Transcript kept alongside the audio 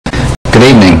Good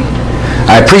evening.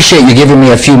 I appreciate you giving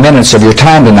me a few minutes of your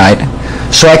time tonight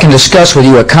so I can discuss with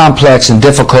you a complex and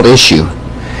difficult issue,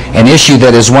 an issue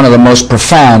that is one of the most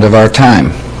profound of our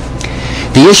time.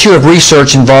 The issue of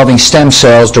research involving stem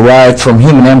cells derived from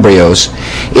human embryos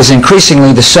is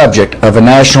increasingly the subject of a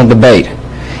national debate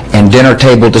and dinner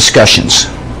table discussions.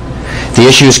 The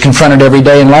issue is confronted every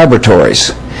day in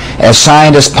laboratories as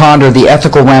scientists ponder the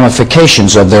ethical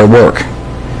ramifications of their work.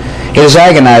 It is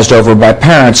agonized over by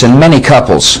parents and many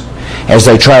couples as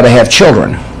they try to have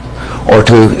children or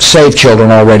to save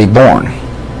children already born.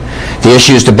 The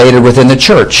issue is debated within the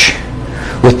church,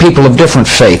 with people of different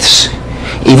faiths,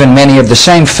 even many of the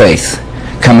same faith,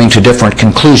 coming to different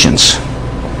conclusions.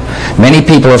 Many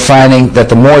people are finding that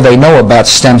the more they know about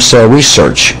stem cell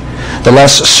research, the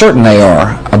less certain they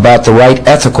are about the right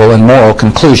ethical and moral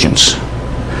conclusions.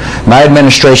 My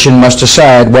administration must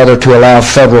decide whether to allow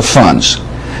federal funds,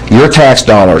 your tax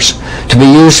dollars, to be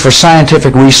used for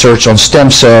scientific research on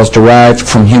stem cells derived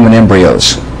from human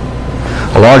embryos.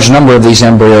 A large number of these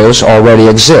embryos already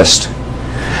exist.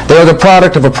 They are the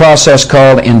product of a process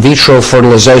called in vitro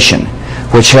fertilization,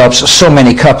 which helps so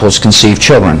many couples conceive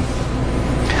children.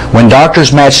 When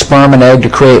doctors match sperm and egg to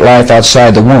create life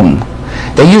outside the womb,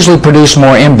 they usually produce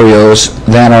more embryos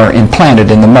than are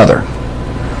implanted in the mother.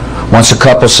 Once a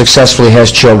couple successfully has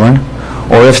children,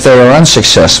 or if they are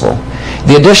unsuccessful,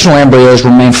 the additional embryos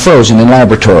remain frozen in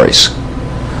laboratories.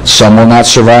 Some will not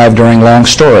survive during long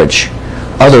storage.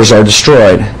 Others are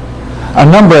destroyed.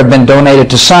 A number have been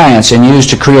donated to science and used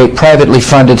to create privately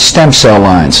funded stem cell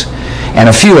lines, and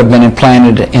a few have been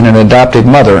implanted in an adopted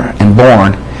mother and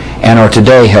born and are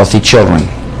today healthy children.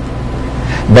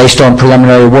 Based on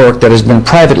preliminary work that has been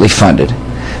privately funded,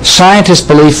 scientists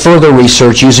believe further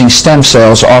research using stem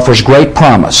cells offers great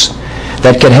promise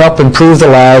that could help improve the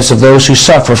lives of those who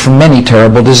suffer from many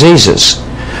terrible diseases,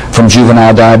 from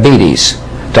juvenile diabetes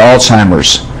to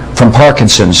Alzheimer's, from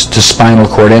Parkinson's to spinal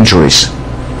cord injuries.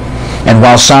 And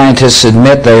while scientists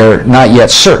admit they are not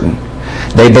yet certain,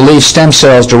 they believe stem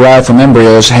cells derived from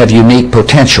embryos have unique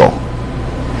potential.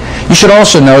 You should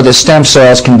also know that stem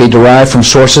cells can be derived from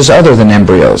sources other than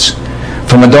embryos,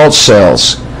 from adult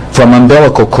cells, from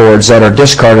umbilical cords that are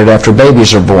discarded after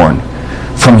babies are born,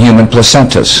 from human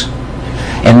placentas.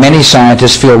 And many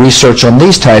scientists feel research on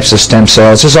these types of stem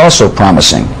cells is also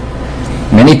promising.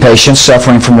 Many patients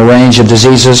suffering from a range of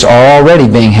diseases are already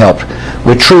being helped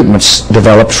with treatments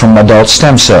developed from adult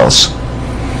stem cells.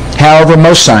 However,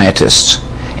 most scientists,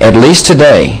 at least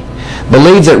today,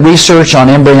 believe that research on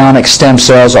embryonic stem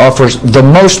cells offers the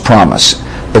most promise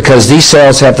because these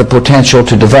cells have the potential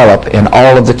to develop in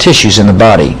all of the tissues in the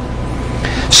body.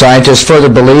 Scientists further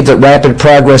believe that rapid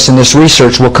progress in this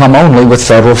research will come only with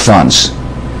federal funds.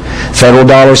 Federal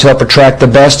dollars help attract the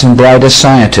best and brightest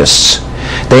scientists.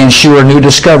 They ensure new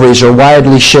discoveries are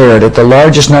widely shared at the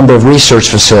largest number of research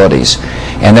facilities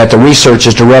and that the research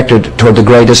is directed toward the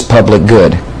greatest public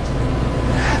good.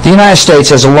 The United States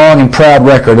has a long and proud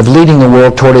record of leading the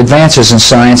world toward advances in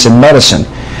science and medicine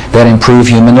that improve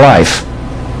human life.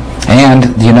 And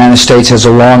the United States has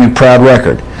a long and proud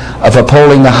record of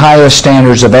upholding the highest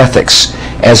standards of ethics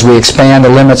as we expand the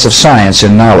limits of science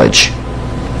and knowledge.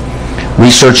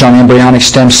 Research on embryonic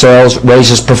stem cells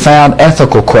raises profound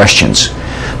ethical questions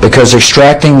because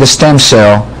extracting the stem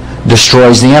cell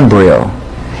destroys the embryo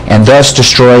and thus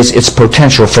destroys its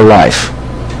potential for life.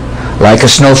 Like a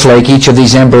snowflake, each of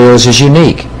these embryos is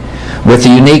unique, with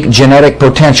the unique genetic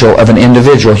potential of an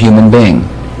individual human being.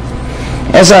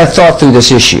 As I thought through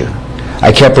this issue,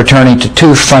 I kept returning to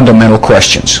two fundamental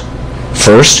questions.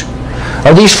 First,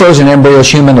 are these frozen embryos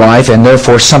human life and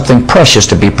therefore something precious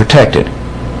to be protected?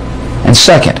 And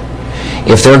second,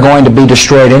 if they're going to be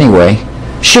destroyed anyway,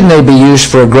 shouldn't they be used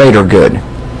for a greater good,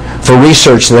 for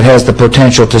research that has the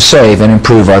potential to save and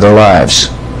improve other lives?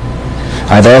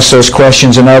 I've asked those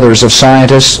questions and others of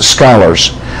scientists, scholars,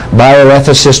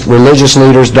 bioethicists, religious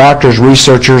leaders, doctors,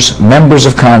 researchers, members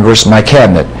of Congress, my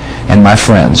cabinet, and my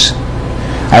friends.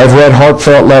 I have read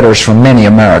heartfelt letters from many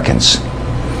Americans.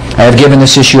 I have given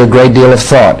this issue a great deal of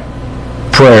thought,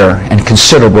 prayer, and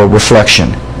considerable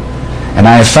reflection. And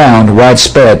I have found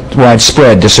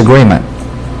widespread disagreement.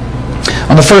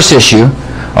 On the first issue,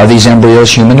 are these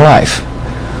embryos human life?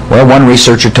 Well, one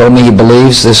researcher told me he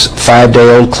believes this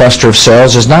 5-day-old cluster of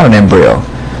cells is not an embryo,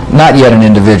 not yet an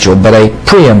individual, but a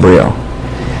pre-embryo.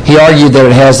 He argued that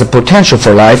it has the potential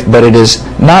for life, but it is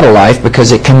not a life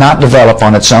because it cannot develop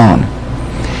on its own.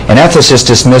 An ethicist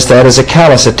dismissed that as a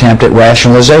callous attempt at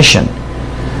rationalization.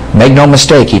 Make no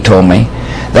mistake, he told me,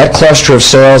 that cluster of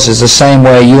cells is the same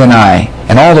way you and I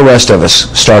and all the rest of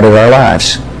us started our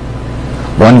lives.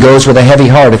 One goes with a heavy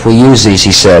heart if we use these,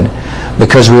 he said,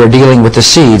 because we are dealing with the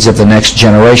seeds of the next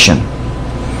generation.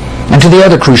 And to the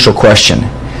other crucial question,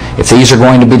 if these are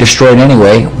going to be destroyed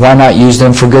anyway, why not use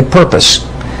them for good purpose?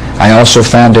 I also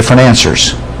found different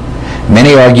answers.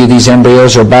 Many argue these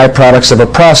embryos are byproducts of a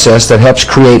process that helps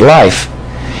create life,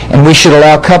 and we should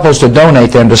allow couples to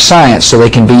donate them to science so they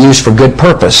can be used for good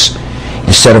purpose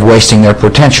instead of wasting their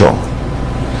potential.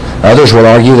 Others will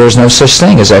argue there's no such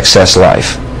thing as excess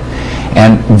life,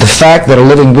 and the fact that a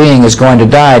living being is going to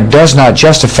die does not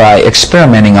justify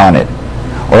experimenting on it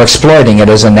or exploiting it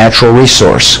as a natural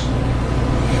resource.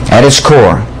 At its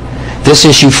core, this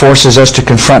issue forces us to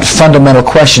confront fundamental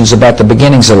questions about the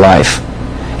beginnings of life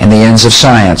and the ends of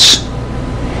science.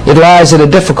 It lies at a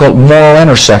difficult moral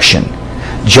intersection,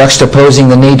 juxtaposing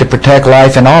the need to protect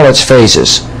life in all its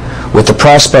phases with the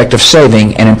prospect of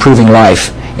saving and improving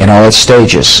life in all its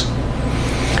stages.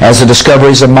 As the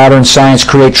discoveries of modern science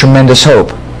create tremendous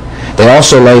hope, they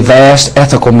also lay vast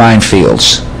ethical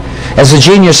minefields. As the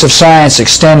genius of science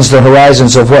extends the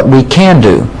horizons of what we can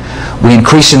do, we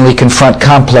increasingly confront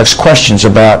complex questions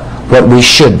about what we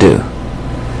should do.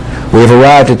 We have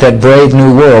arrived at that brave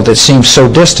new world that seems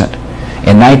so distant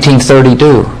in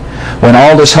 1932, when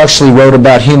Aldous Huxley wrote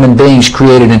about human beings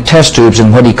created in test tubes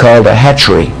in what he called a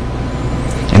hatchery.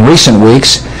 In recent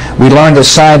weeks, we learned that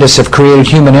scientists have created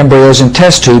human embryos in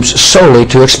test tubes solely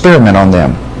to experiment on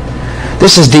them.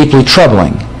 This is deeply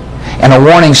troubling, and a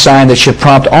warning sign that should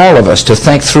prompt all of us to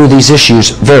think through these issues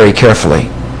very carefully.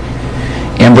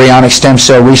 Embryonic stem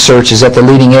cell research is at the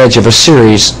leading edge of a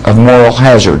series of moral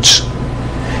hazards.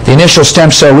 The initial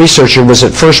stem cell researcher was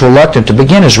at first reluctant to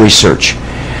begin his research,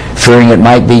 fearing it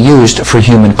might be used for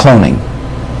human cloning.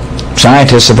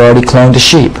 Scientists have already cloned a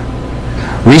sheep.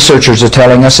 Researchers are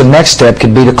telling us the next step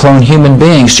could be to clone human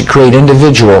beings to create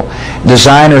individual,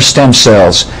 designer stem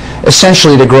cells,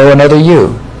 essentially to grow another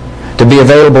you, to be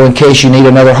available in case you need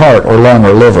another heart or lung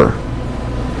or liver.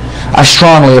 I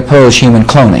strongly oppose human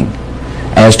cloning,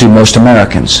 as do most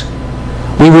Americans.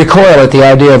 We recoil at the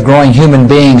idea of growing human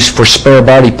beings for spare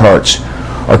body parts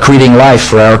or creating life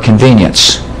for our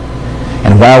convenience.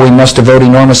 And while we must devote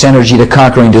enormous energy to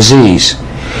conquering disease,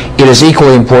 it is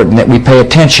equally important that we pay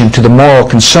attention to the moral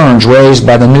concerns raised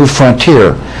by the new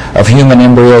frontier of human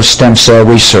embryo stem cell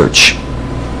research.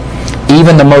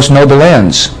 Even the most noble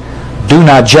ends do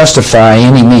not justify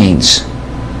any means.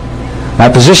 My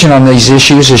position on these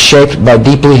issues is shaped by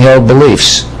deeply held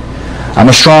beliefs. I'm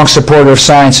a strong supporter of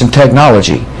science and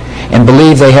technology and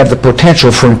believe they have the potential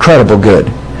for incredible good,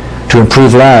 to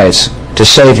improve lives, to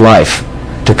save life,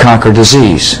 to conquer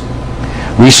disease.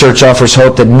 Research offers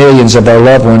hope that millions of our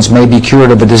loved ones may be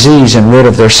cured of a disease and rid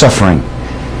of their suffering.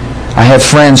 I have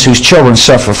friends whose children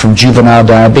suffer from juvenile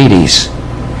diabetes.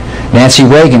 Nancy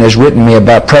Reagan has written me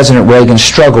about President Reagan's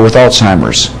struggle with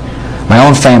Alzheimer's. My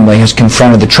own family has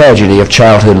confronted the tragedy of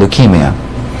childhood leukemia.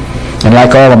 And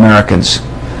like all Americans,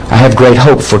 I have great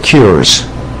hope for cures.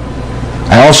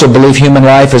 I also believe human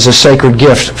life is a sacred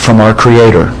gift from our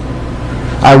Creator.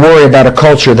 I worry about a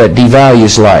culture that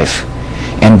devalues life,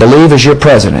 and believe as your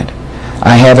president,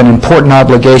 I have an important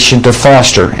obligation to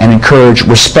foster and encourage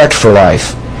respect for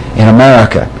life in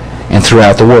America and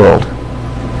throughout the world.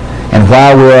 And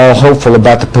while we're all hopeful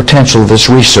about the potential of this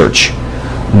research,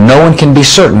 no one can be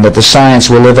certain that the science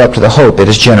will live up to the hope it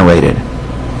has generated.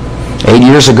 8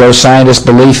 years ago, scientists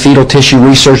believed fetal tissue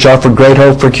research offered great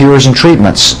hope for cures and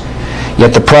treatments,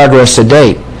 yet the progress to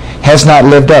date has not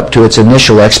lived up to its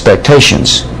initial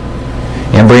expectations.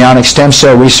 Embryonic stem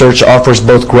cell research offers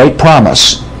both great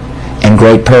promise and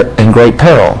great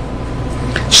peril.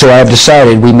 So I have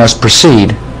decided we must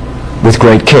proceed with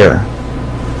great care.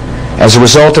 As a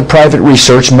result of private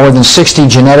research, more than 60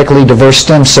 genetically diverse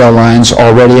stem cell lines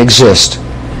already exist.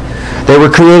 They were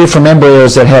created from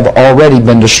embryos that have already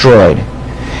been destroyed,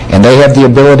 and they have the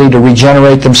ability to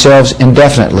regenerate themselves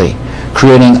indefinitely,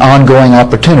 creating ongoing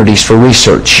opportunities for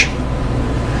research.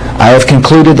 I have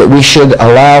concluded that we should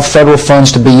allow federal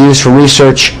funds to be used for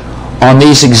research on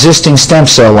these existing stem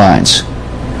cell lines,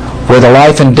 where the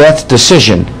life and death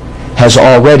decision has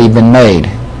already been made.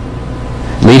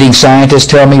 Leading scientists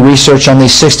tell me research on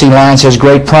these 60 lines has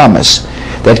great promise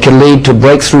that can lead to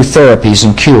breakthrough therapies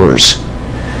and cures.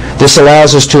 This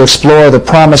allows us to explore the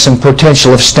promise and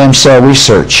potential of stem cell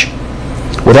research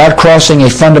without crossing a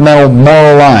fundamental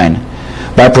moral line,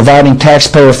 by providing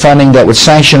taxpayer funding that would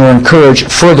sanction or encourage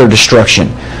further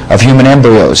destruction of human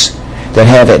embryos that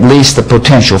have at least the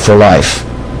potential for life.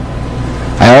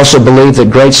 I also believe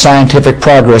that great scientific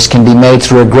progress can be made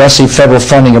through aggressive federal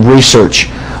funding of research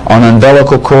on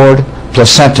umbilical cord,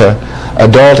 placenta,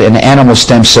 adult and animal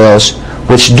stem cells,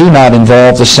 which do not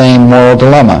involve the same moral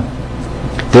dilemma.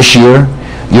 This year,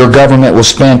 Your government will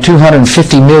spend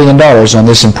 $250 million on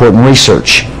this important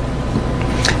research.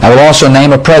 I will also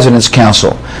name a President's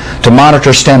Council to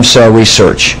monitor stem cell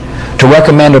research, to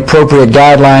recommend appropriate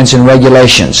guidelines and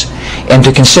regulations, and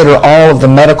to consider all of the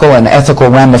medical and ethical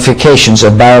ramifications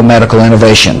of biomedical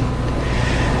innovation.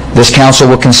 This council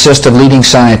will consist of leading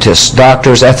scientists,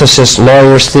 doctors, ethicists,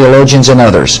 lawyers, theologians, and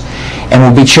others, and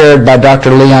will be chaired by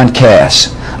Dr. Leon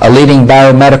Cass, a leading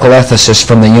biomedical ethicist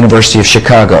from the University of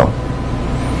Chicago.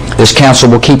 This council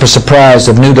will keep us apprised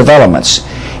of new developments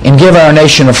and give our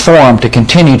nation a forum to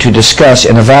continue to discuss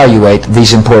and evaluate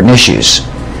these important issues.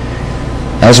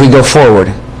 As we go forward,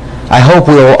 I hope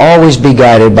we will always be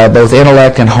guided by both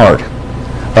intellect and heart,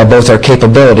 by both our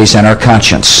capabilities and our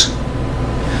conscience.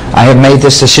 I have made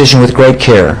this decision with great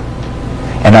care,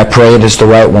 and I pray it is the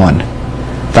right one.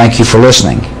 Thank you for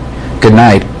listening. Good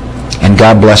night, and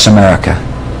God bless America.